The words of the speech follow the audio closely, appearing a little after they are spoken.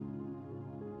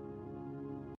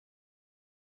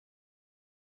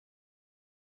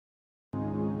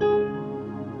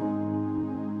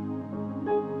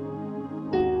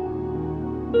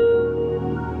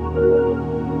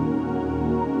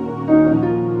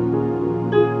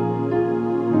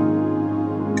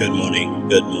Good morning,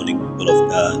 people of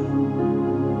God.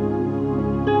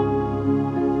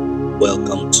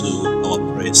 Welcome to our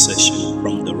prayer session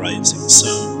from the Rising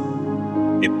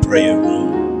Sun, a prayer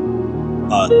room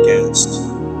podcast.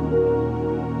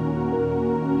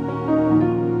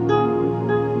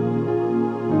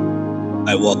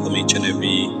 I welcome each and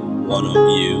every one of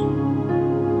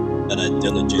you that are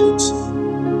diligent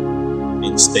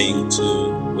in staying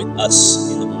tuned with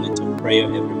us in the moment of prayer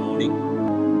every morning.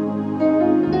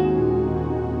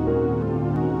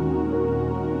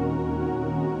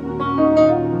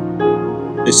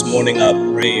 This morning, our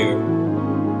prayer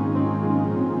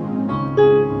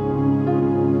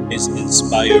is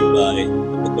inspired by the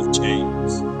book of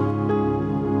James.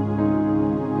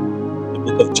 The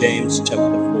book of James, chapter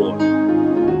 4.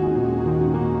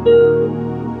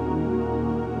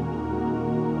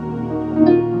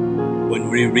 When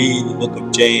we read the book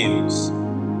of James,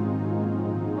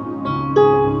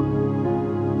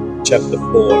 chapter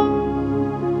 4,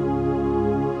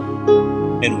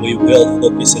 and we will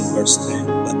focus in verse 10,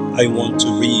 but I want to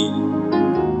read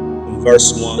from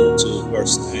verse 1 to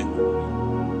verse 10.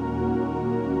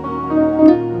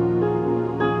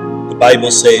 The Bible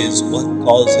says, "What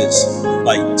causes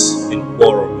fights and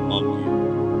quarrel among you?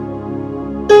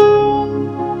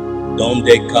 Don't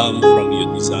they come from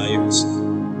your desires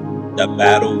that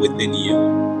battle within you?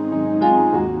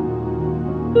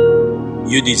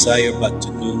 You desire but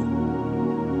to do,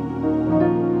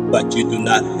 but you do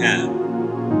not have.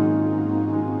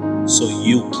 So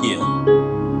you kill.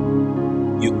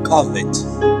 You covet,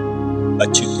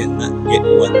 but you cannot get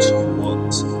what you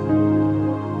want.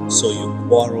 So you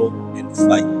quarrel and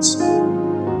fight.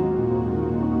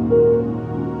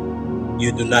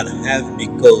 You do not have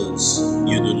because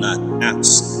you do not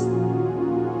ask.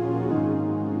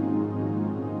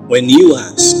 When you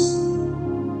ask,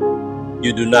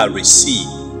 you do not receive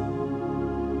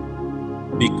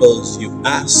because you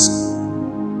ask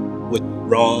with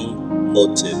wrong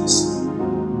motives,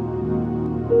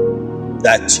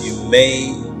 that you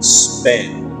may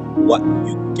spend what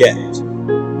you get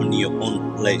on your own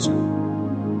pleasure.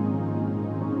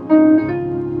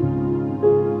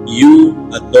 You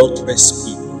adulterous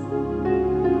people,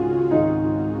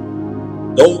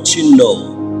 don't you know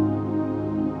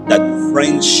that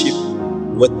friendship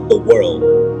with the world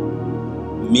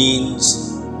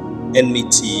means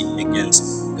enmity against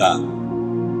God?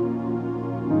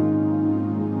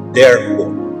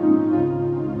 Therefore,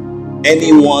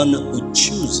 anyone who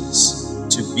chooses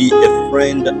to be a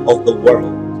friend of the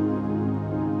world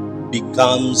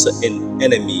becomes an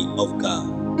enemy of God.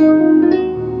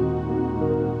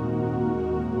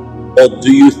 Or do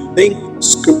you think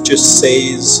Scripture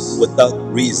says without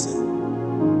reason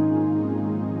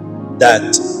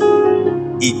that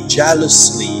it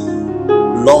jealously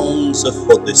longs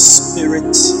for the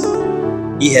Spirit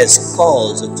He has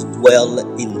caused to dwell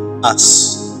in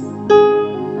us,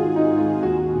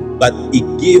 but He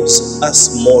gives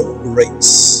us more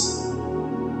grace?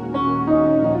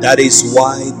 That is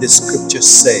why the Scripture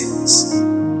says,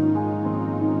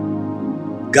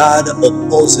 God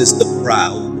opposes the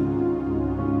proud,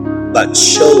 but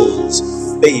shows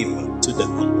favor to the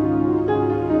humble.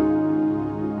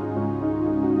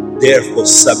 Therefore,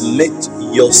 submit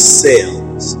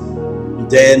yourselves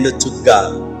then to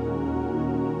God.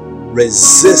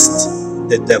 Resist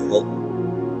the devil,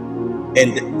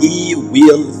 and he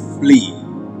will flee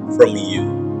from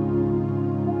you.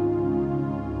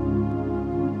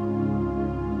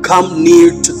 Come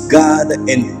near to God,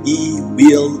 and He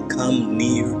will come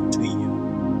near to you.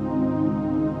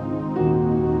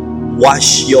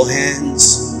 Wash your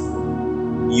hands,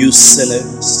 you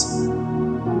sinners,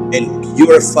 and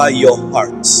purify your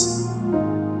hearts,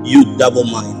 you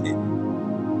double-minded.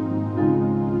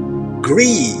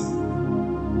 Grieve,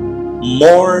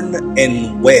 mourn,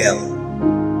 and wail.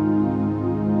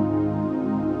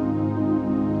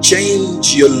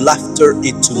 Change your laughter to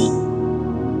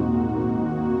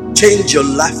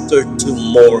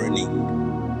mourning,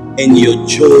 and your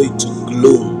joy to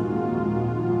gloom.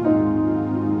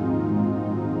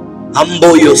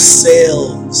 Humble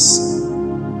yourselves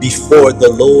before the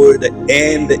Lord,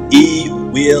 and He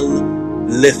will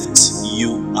lift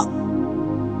you up.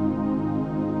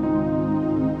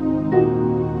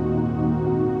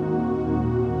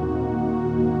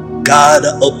 God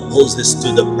opposes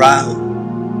to the proud,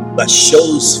 but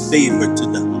shows favor to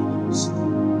the humbles.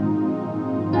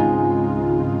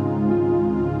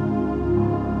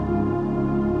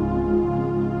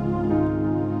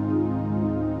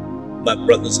 My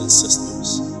brothers and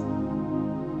sisters,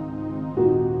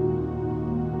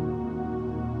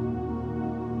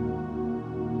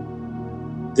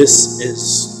 this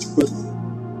is truth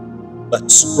but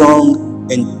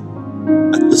strong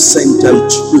and at the same time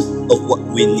truth of what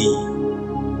we need.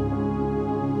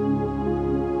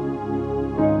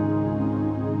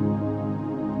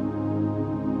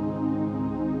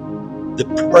 The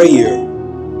prayer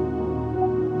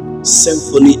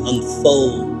symphony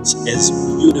unfolds as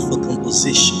beautiful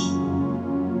composition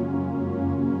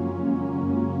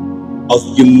of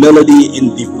humility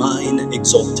and divine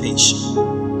exaltation.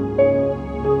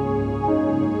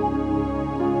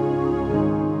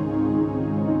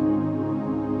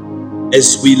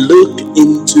 As we look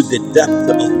into the depth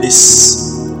of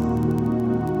this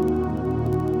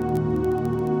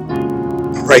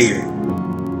prayer,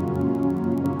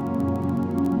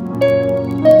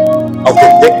 of the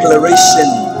declaration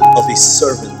of his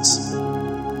servants,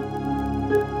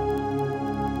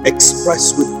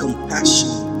 expressed with compassion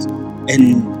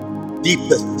and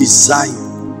deepest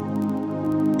desire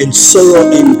and sorrow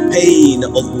and pain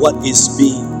of what is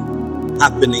being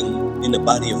happening in the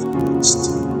body of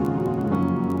Christ.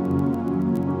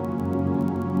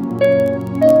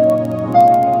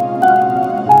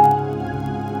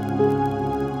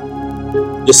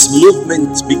 This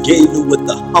movement began with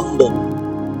the humble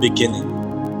beginning.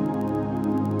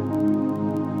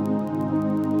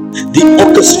 The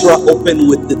orchestra opened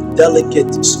with the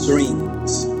delicate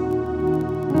strings,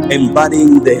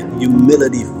 embodying the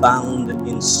humility found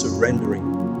in surrendering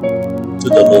to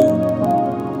the Lord.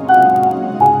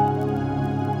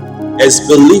 As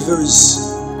believers,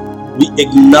 we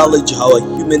acknowledge our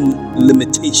human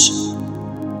limitation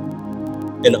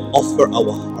and offer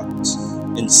our hearts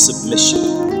in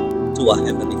submission to our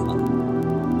Heavenly Father.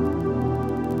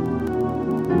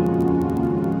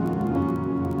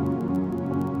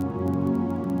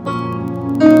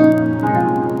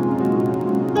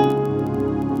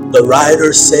 The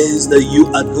writer says that you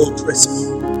adulterous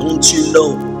people, don't you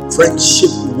know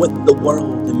friendship with the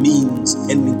world means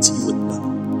enmity with God?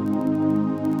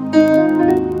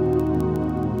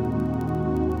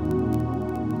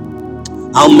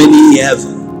 How many have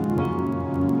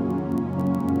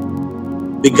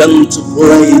begun to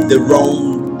play the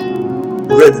wrong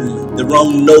rhythm, the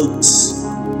wrong notes,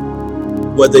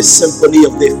 where the symphony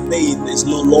of their faith is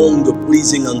no longer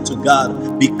pleasing unto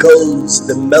God because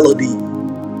the melody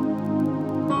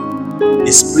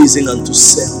is pleasing unto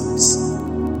selves?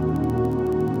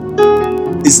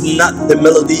 Is not the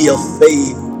melody of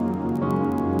faith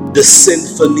the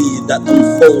symphony that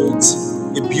unfolds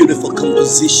a beautiful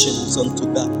compositions unto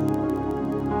God?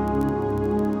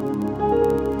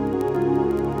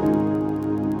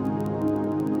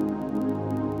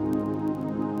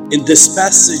 In this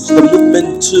passage, the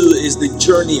movement too is the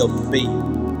journey of faith.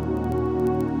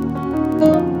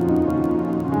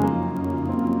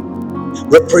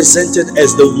 Represented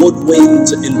as the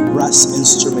woodwinds and brass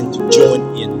instrument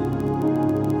join in,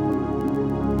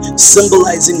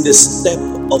 symbolizing the step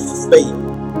of faith.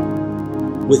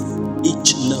 With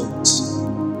each note,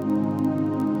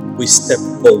 we step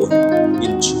forward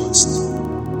in trust,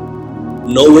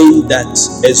 knowing that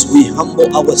as we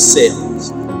humble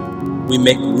ourselves, we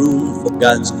make room for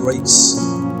God's grace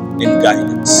and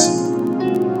guidance.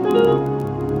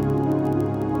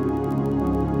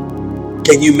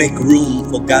 Can you make room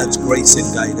for God's grace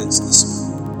and guidance this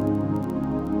morning?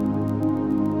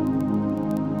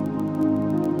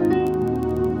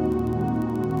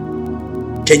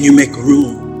 Can you make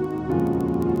room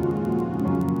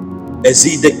as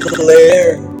he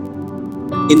declared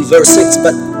in verse 6,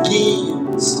 but he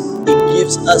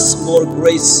gives us more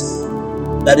grace.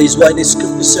 That is why the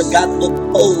scripture says God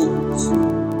opposes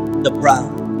the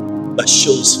proud but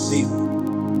shows favor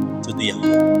to the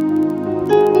humble.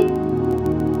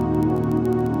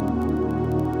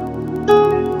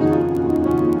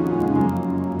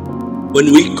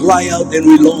 When we cry out and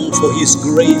we long for his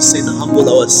grace and humble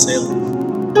ourselves,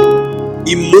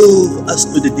 he moves us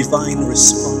to the divine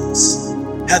response,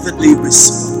 heavenly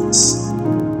response.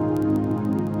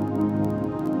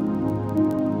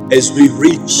 As we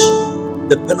reach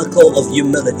the pinnacle of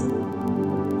humility,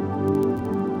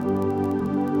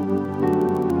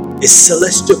 a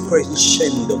celestial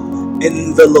crescendo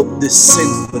enveloped the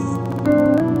symphony.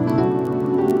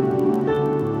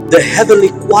 The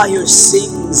heavenly choir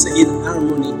sings in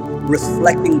harmony,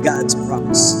 reflecting God's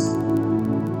promise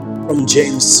from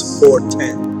James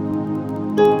 4:10.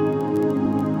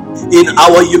 In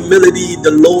our humility,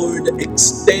 the Lord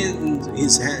extends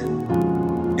his hand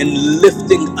and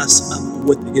lifting us up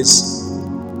with his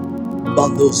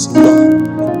boundless love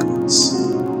and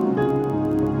grace.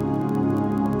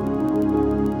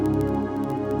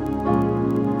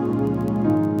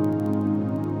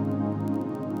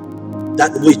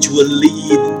 that which will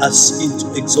lead us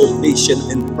into exaltation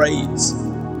and praise.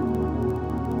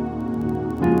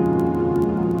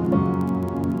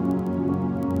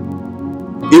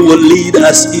 It will lead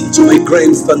us into a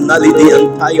grand finale.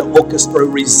 The entire orchestra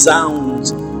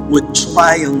resounds with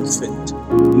triumphant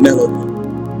melody.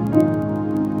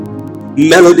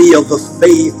 Melody of the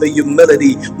faith, the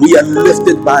humility. We are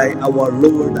lifted by our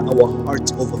Lord, our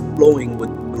hearts overflowing with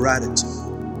gratitude.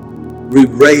 We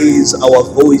raise our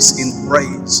voice in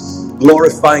praise,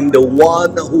 glorifying the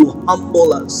one who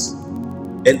humbles us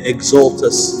and exalts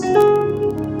us,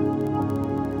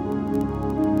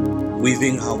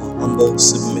 weaving our humble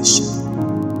submission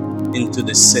into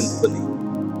the symphony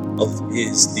of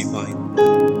His divine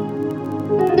plan.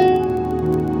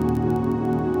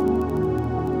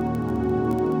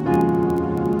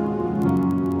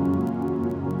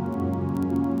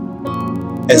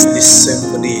 As the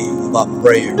symphony of our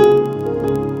prayer,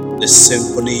 the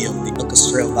symphony of the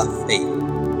orchestra of our faith,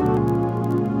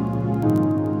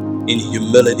 in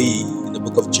humility, in the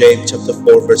book of James chapter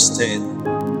 4 verse 10,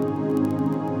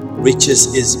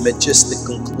 reaches its majestic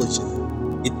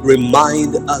conclusion. It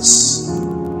reminds us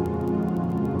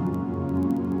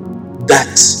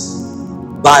that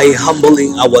by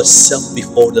humbling ourselves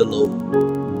before the Lord,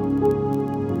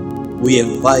 we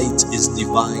invite His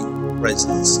divine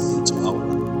presence into our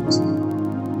lives.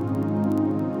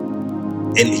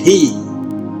 And He,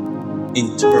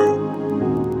 in turn,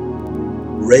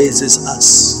 raises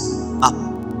us up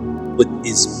with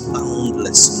His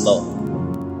boundless love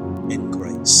and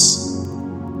grace.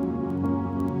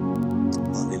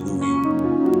 Hallelujah.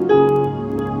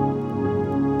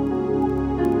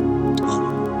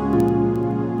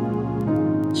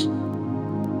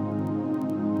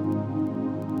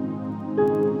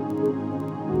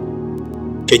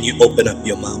 Can you open up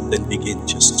your mouth and begin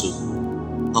just to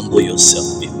humble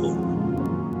yourself before?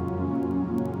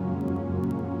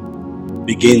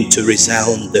 Begin to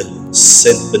resound the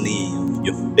symphony of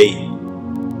your faith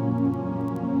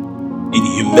in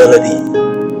humility.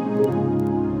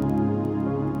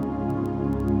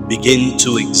 Begin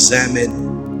to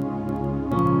examine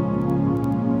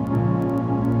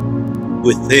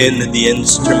within the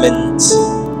instruments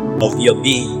of your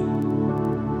being,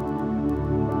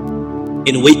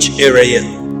 in which area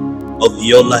of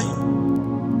your life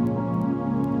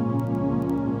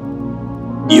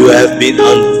you have been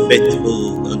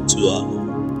unfaithful unto our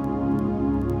Lord.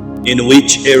 In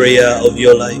which area of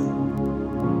your life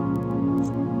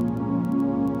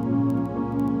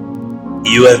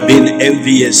you have been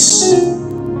envious,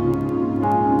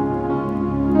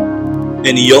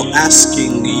 and you're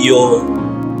asking, your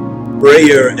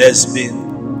prayer has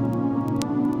been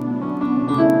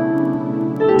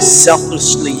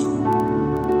selflessly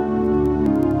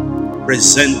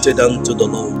presented unto the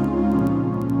Lord.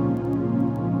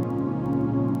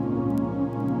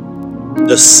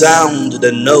 The sound,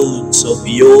 the notes of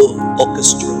your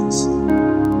orchestras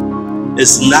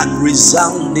is not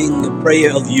resounding a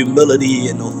prayer of humility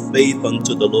and of faith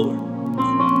unto the Lord.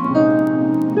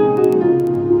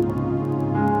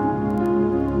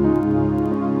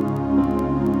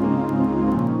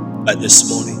 But this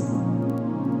morning,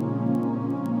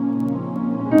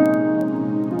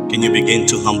 can you begin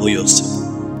to humble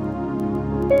yourself?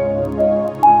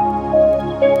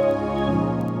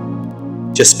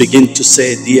 Just begin to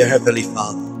say, Dear Heavenly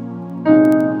Father,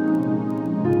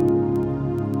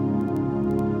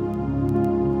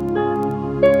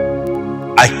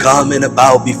 I come and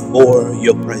bow before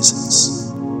your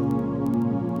presence.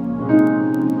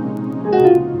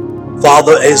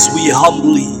 Father, as we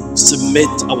humbly submit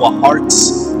our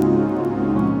hearts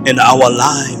and our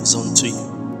lives unto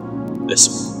you this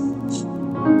morning,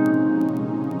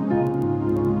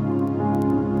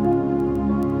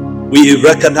 we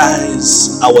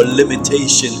recognize our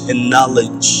limitation in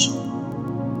knowledge,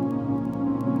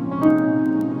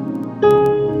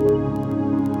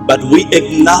 but we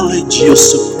acknowledge your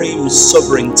supreme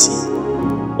sovereignty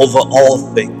over all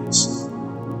things.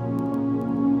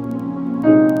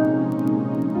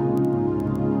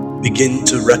 Begin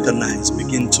to recognize,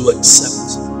 begin to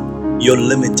accept your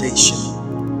limitation.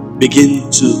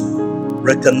 Begin to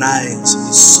recognize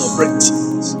his sovereignty.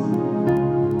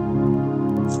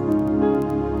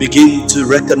 Begin to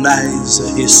recognize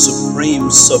his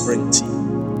supreme sovereignty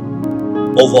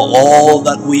over all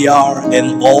that we are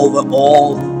and over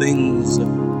all things,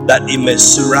 that it may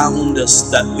surround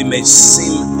us, that we may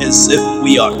seem as if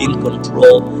we are in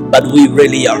control, but we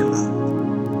really are not.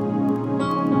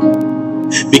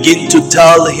 Begin to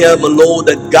tell him, Lord,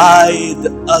 that guide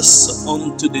us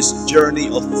onto this journey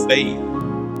of faith.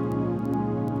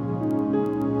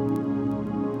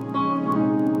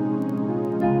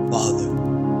 Father,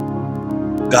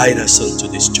 guide us onto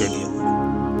this journey of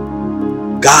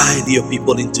faith. Guide your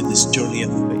people into this journey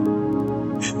of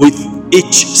faith. With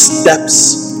each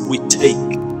steps we take,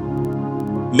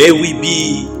 may we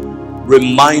be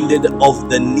reminded of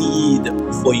the need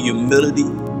for humility,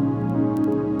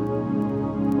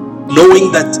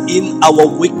 knowing that in our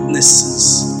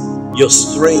weaknesses, your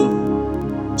strength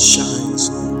shines.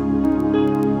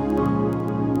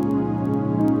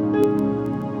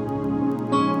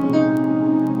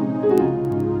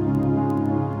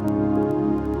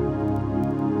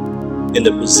 In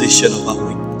the position of our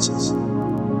weaknesses,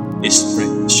 His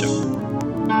strength shines.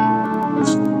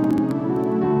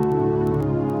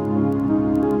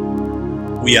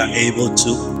 We are able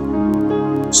to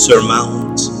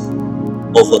surmount,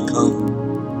 overcome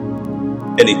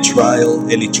any trial,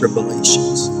 any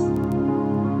tribulations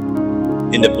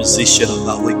in the position of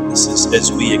our weaknesses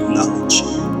as we acknowledge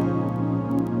you.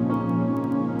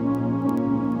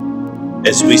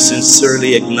 As we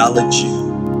sincerely acknowledge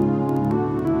you,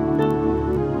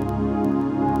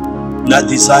 not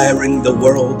desiring the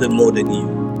world more than you.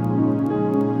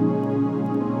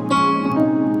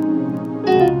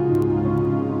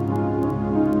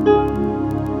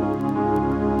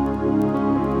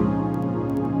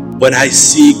 When I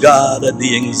see, God,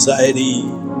 the anxiety,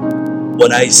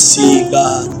 when I see,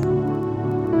 God,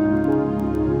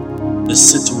 the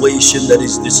situation that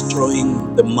is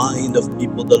destroying the mind of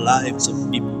people, the lives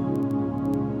of people,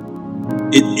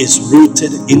 it is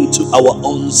rooted into our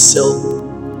own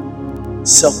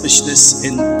selfishness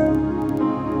and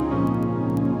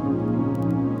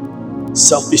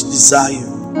selfish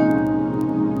desire,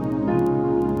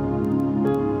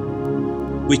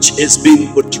 which is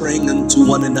being portraying unto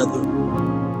one another,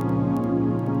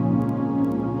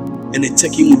 and it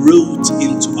taking root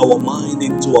into our mind,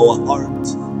 into our heart,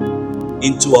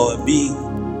 into our being,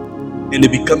 and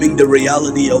it becoming the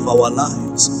reality of our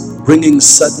lives, bringing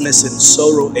sadness and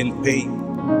sorrow and pain.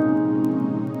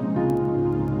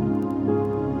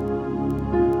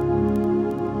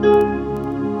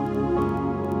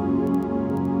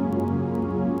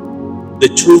 The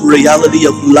true reality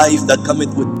of life that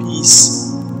cometh with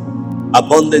peace,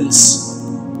 abundance,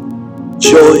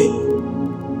 joy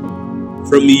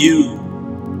from you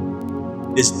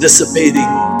is dissipating.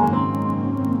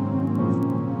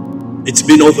 It's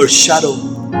been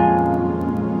overshadowed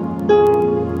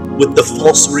with the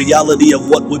false reality of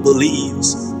what we believe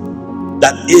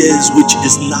that is, which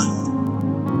is not.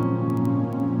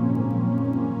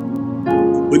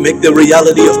 We make the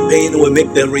reality of pain, we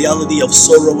make the reality of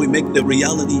sorrow, we make the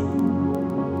reality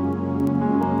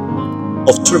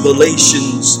of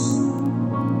tribulations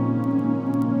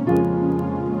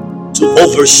to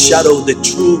overshadow the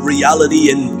true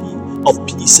reality and of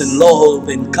peace and love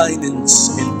and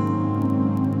kindness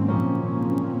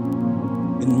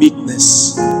and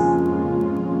meekness,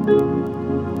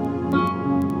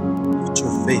 of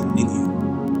true faith in you.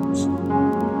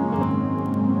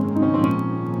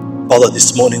 Father,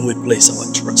 this morning we place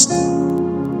our trust.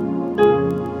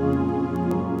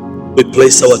 We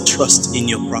place our trust in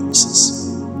your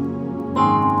promises.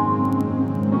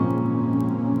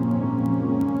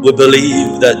 We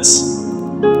believe that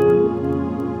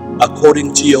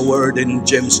according to your word in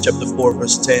James chapter 4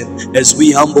 verse 10, as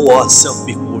we humble ourselves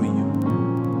before you,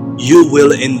 you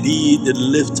will indeed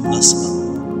lift us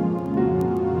up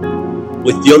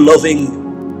with your loving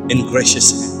and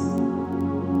gracious hand.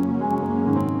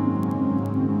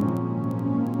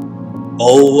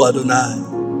 Oh Adonai,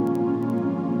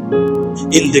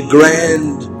 in the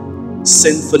grand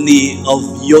symphony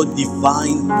of your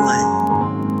divine plan,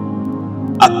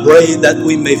 I pray that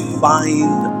we may find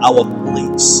our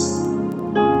place.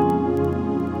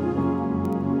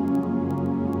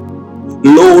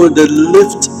 Lord,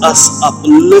 lift us up,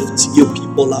 lift your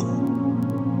people up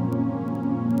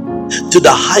to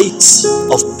the heights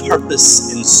of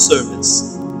purpose and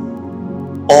service,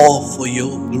 all for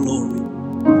your glory.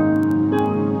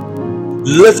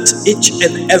 Lift each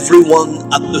and every one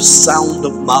at the sound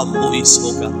of my voice,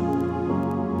 oh God,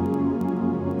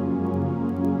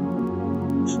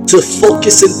 to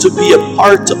focus and to be a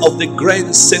part of the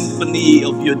grand symphony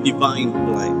of your divine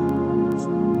plan,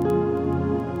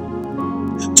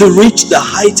 to reach the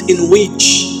height in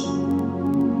which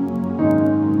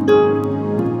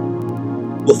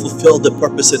will fulfill the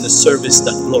purpose and the service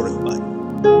that glorify you.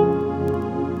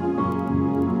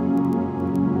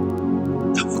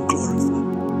 That will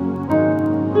glorify.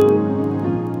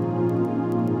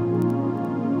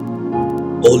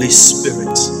 Holy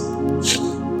Spirit,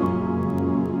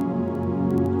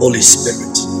 Holy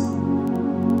Spirit,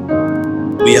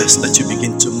 we ask that you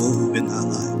begin to move in our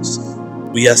lives.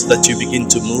 We ask that you begin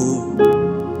to move,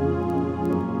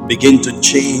 begin to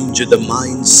change the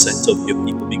mindset of your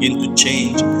people, begin to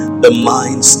change the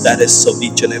mind status of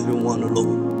each and every one,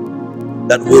 Lord,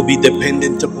 that will be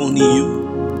dependent upon you.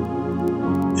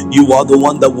 You are the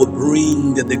one that will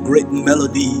bring the great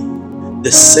melody,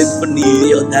 the symphony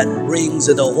that brings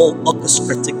the whole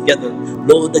orchestra together.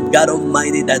 Lord, the God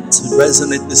Almighty, that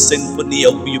resonates the symphony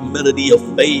of humility, of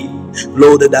faith,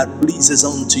 Lord, that pleases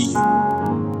unto you.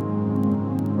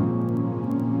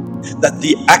 That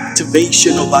the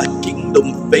activation of our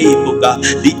kingdom faith, oh God,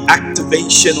 the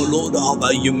activation, oh Lord, of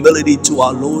our humility to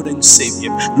our Lord and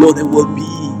Savior, Lord, it will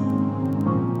be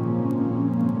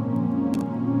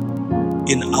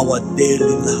in our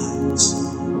daily lives,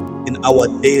 in our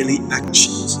daily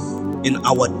actions, in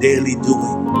our daily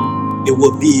doing. It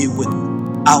will be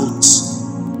without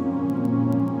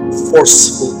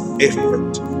forceful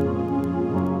effort.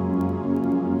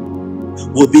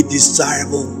 Will be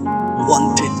desirable,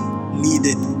 wanted,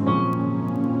 needed,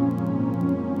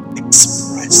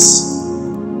 express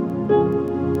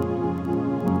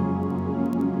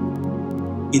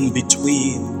in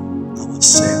between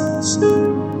ourselves,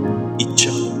 each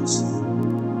other's,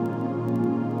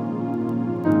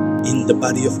 in the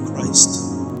body of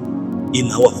Christ,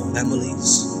 in our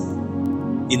families,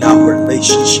 in our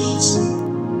relationships.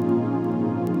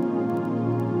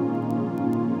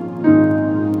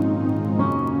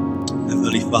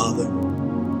 Heavenly Father,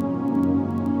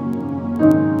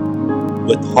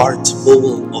 with hearts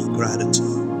full of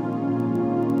gratitude,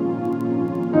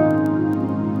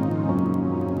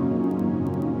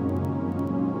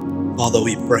 Father,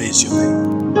 we praise your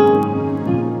name.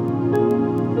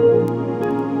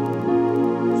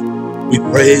 We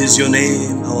praise your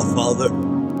name, our Father,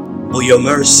 for your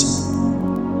mercy,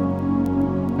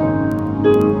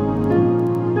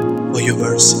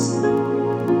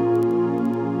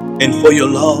 and for your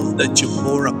love that you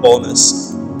pour upon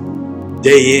us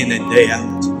day in and day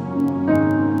out.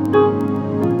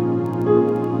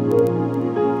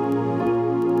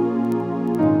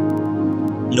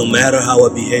 No matter our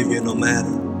behavior, no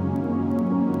matter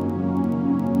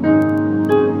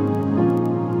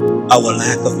our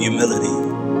lack of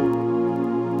humility,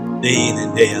 day in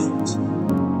and day out,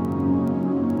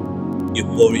 you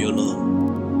pour your love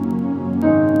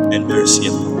and mercy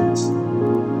upon us.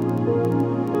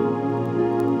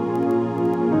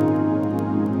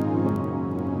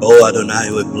 Oh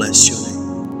Adonai, we bless your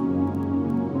name.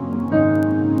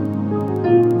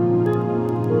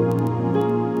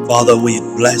 Father, we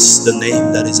bless the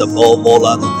name that is above all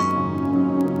other names.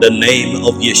 The name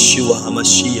of Yeshua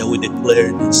HaMashiach, we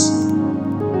declare this.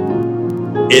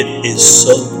 It is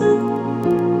so.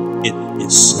 It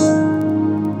is so.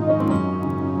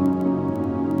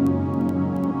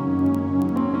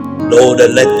 Lord,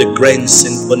 let the grand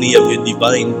symphony of your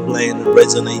divine plan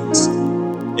resonate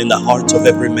in the heart of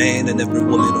every man and every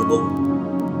woman, oh Lord,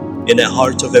 in the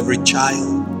heart of every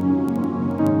child,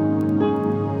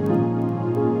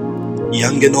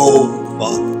 young and old,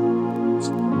 Father.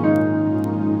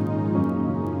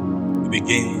 We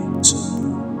begin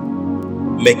to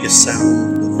make a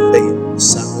sound of faith, a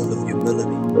sound of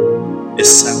humility, a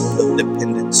sound of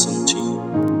dependence unto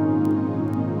you.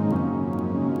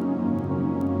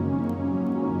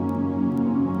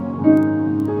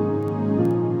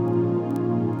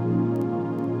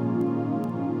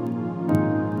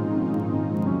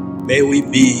 May we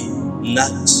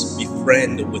not be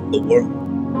friends with the world.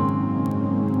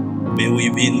 May we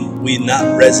not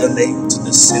resonate to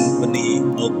the symphony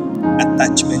of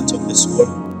attachment of this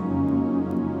world.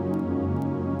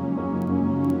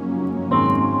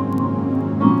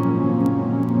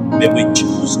 May we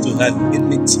choose to have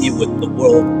enmity with the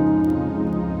world,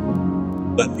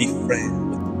 but be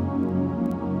friends with it.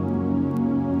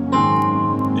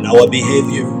 In our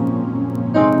behavior,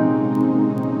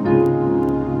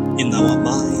 in our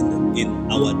mind, in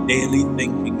our daily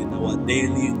thinking, in our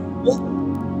daily walk,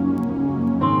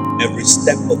 every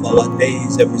step of our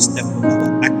days, every step of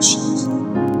our actions.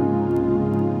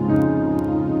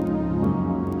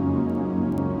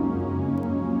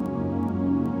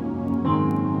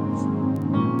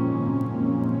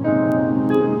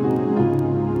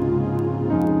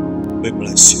 We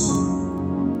bless you.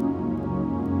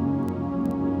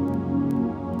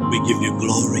 We give you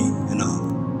glory and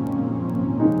honor.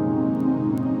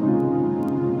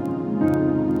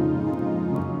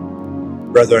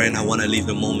 Brethren, I want to leave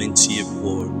a moment here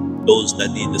for those that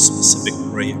need a specific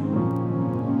prayer.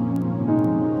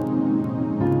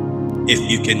 If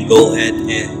you can go ahead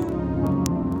and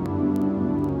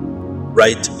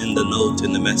write in the note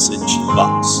in the message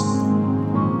box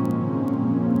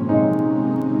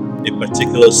a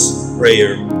particular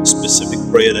prayer, specific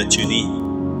prayer that you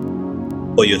need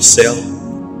for yourself,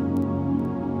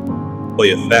 for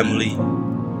your family,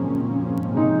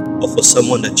 or for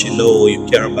someone that you know or you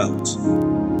care about,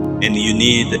 and you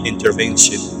need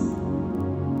intervention.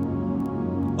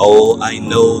 Oh, I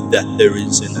know that there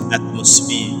is an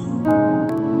atmosphere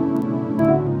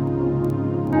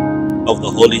of the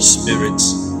Holy Spirit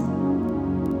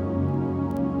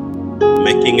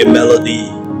making a melody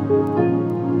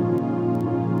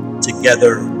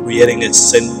together, creating a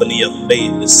symphony of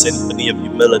faith, a symphony of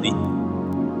humility,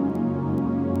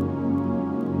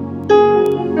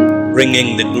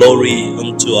 bringing the glory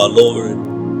unto our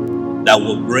Lord, that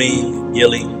will bring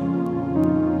healing,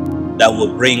 that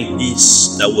will bring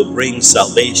peace, that will bring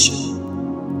salvation,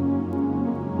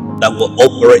 that will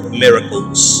operate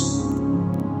miracles.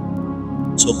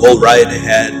 So go right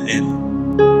ahead and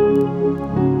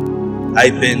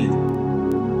type in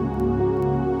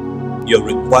your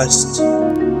request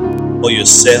for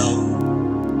yourself,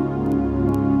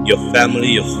 your family,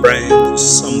 your friends,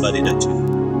 somebody that you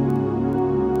know.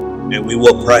 And we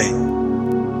will pray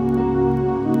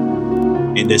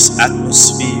in this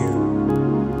atmosphere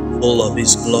full of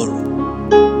His glory,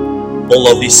 full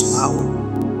of His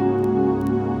power,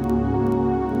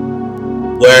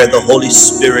 where the Holy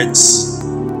Spirit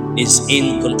is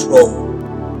in control,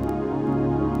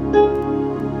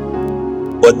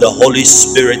 where the Holy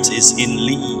Spirit is in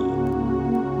lead.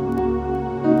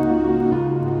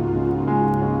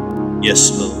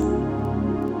 Yes, Lord.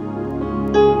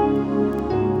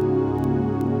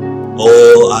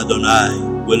 Oh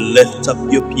Adonai, we lift up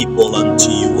your people unto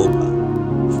you, O God.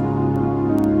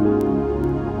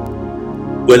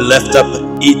 We lift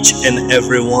up each and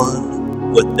every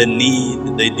one with the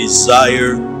need, the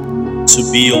desire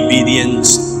to be obedient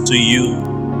to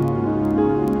you,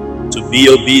 to be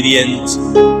obedient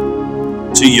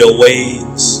to your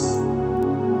ways,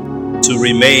 to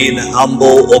remain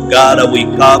humble, O God. We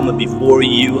come before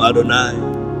you, Adonai,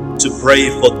 to pray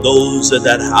for those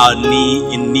that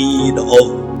are in need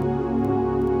of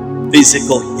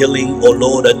physical healing, O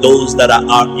Lord, those that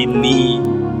are in need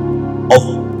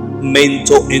of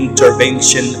mental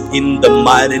intervention in the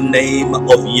mighty name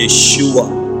of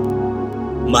Yeshua.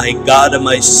 My God and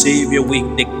my Savior, we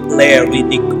declare, we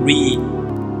decree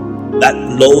that,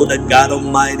 Lord God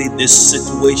Almighty, this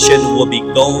situation will be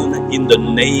gone in the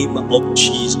name of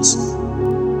Jesus.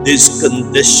 This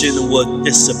condition will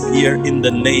disappear in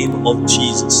the name of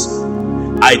Jesus.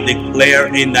 I declare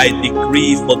and I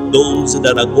decree for those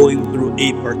that are going through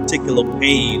a particular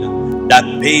pain, that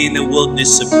pain will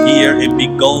disappear and be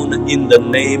gone in the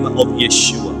name of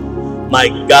Yeshua. My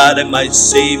God and my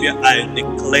Savior, I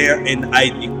declare and I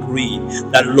decree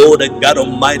that, Lord God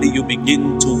Almighty, you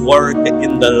begin to work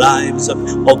in the lives of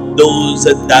those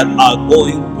that are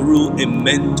going through a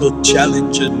mental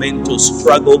challenge, a mental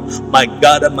struggle. My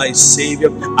God and my Savior,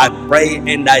 I pray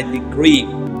and I decree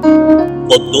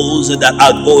for those that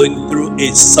are going through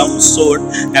some sort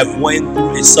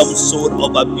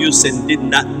of abuse and did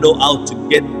not know how to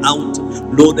get out,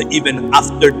 Lord, even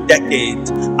after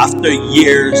decades, after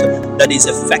years, that is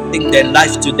affecting their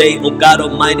life today, oh God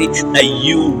Almighty, that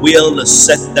you will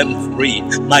set them free.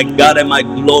 My God and my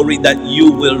glory, that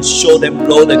you will show them,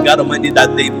 Lord God Almighty,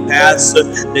 that they pass,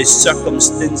 the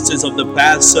circumstances of the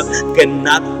past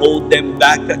cannot hold them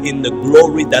back in the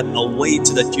glory that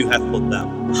awaits that you have for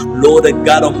them. Lord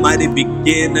God Almighty,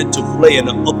 begin to play an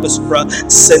orchestra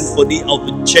symphony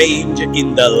of change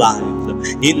in their lives,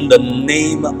 in the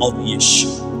name of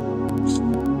Yeshua.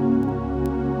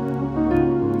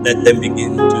 Let them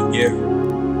begin to hear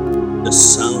the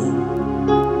sound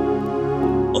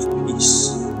of peace,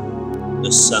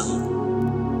 the sound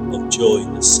of joy,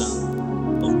 the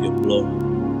sound of your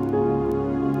glory.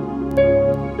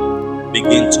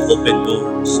 Begin to open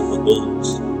doors for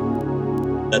those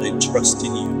that entrust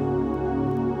in you,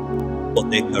 for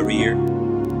their career,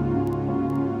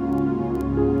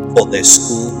 for their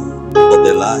school, for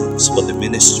their lives, for the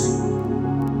ministry.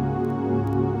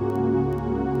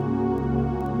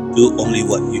 Do only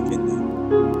what you can do.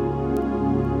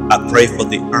 I pray for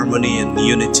the harmony and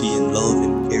unity and love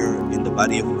and care in the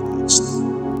body of Christ,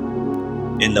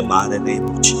 in the mighty name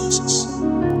of Jesus.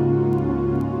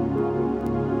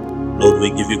 Lord, we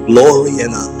give you glory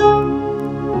and honor,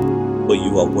 for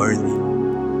you are worthy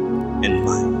and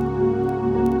mighty.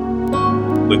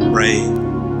 We pray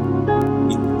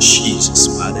in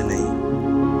Jesus' mighty name.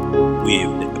 We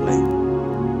have declared.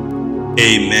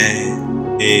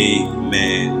 Amen.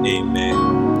 Amen.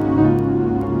 Amen.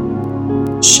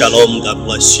 Shalom. God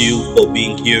bless you for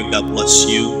being here. God bless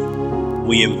you.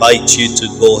 We invite you to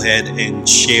go ahead and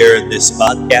share this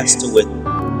podcast with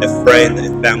a friend,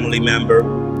 a family member,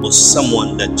 or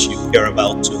someone that you care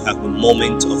about to have a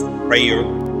moment of prayer.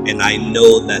 And I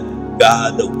know that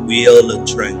God will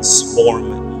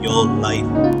transform your life,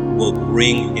 will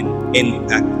bring an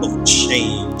impact of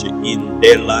change in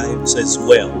their lives as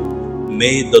well.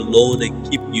 May the Lord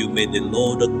keep you. May the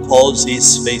Lord cause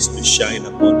His face to shine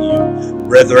upon you.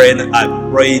 Brethren, I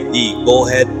pray thee, go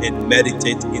ahead and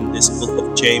meditate in this book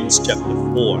of James chapter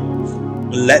 4.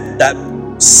 Let that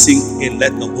sink in.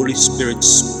 Let the Holy Spirit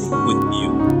speak with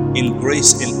you in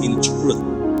grace and in truth.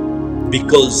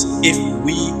 Because if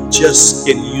we just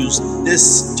can use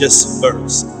this just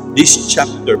verse, this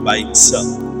chapter by itself,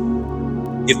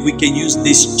 if we can use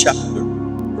this chapter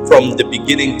from the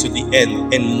beginning to the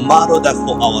end and model that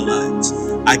for our lives,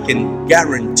 I can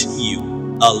guarantee you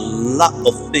a lot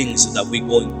of things that we're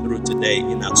going through today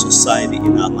in our society,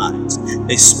 in our lives,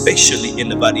 especially in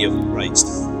the body of Christ,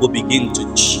 will begin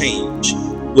to change.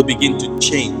 Will begin to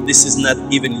change. This is not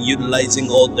even utilizing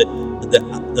all the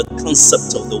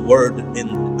concept of the word in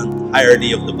the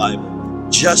entirety of the Bible.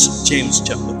 Just James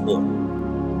chapter 4.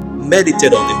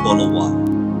 Meditate on it for a while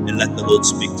and let the Lord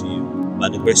speak to you. By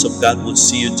the grace of God, we'll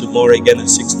see you tomorrow again at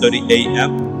 6:30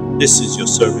 a.m. This is your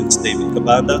servant, David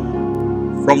Kabanda,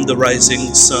 from the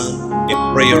Rising Sun,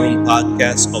 a prayer room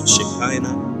podcast of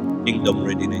Shekinah Kingdom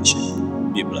Ready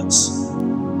Nation. Be blessed.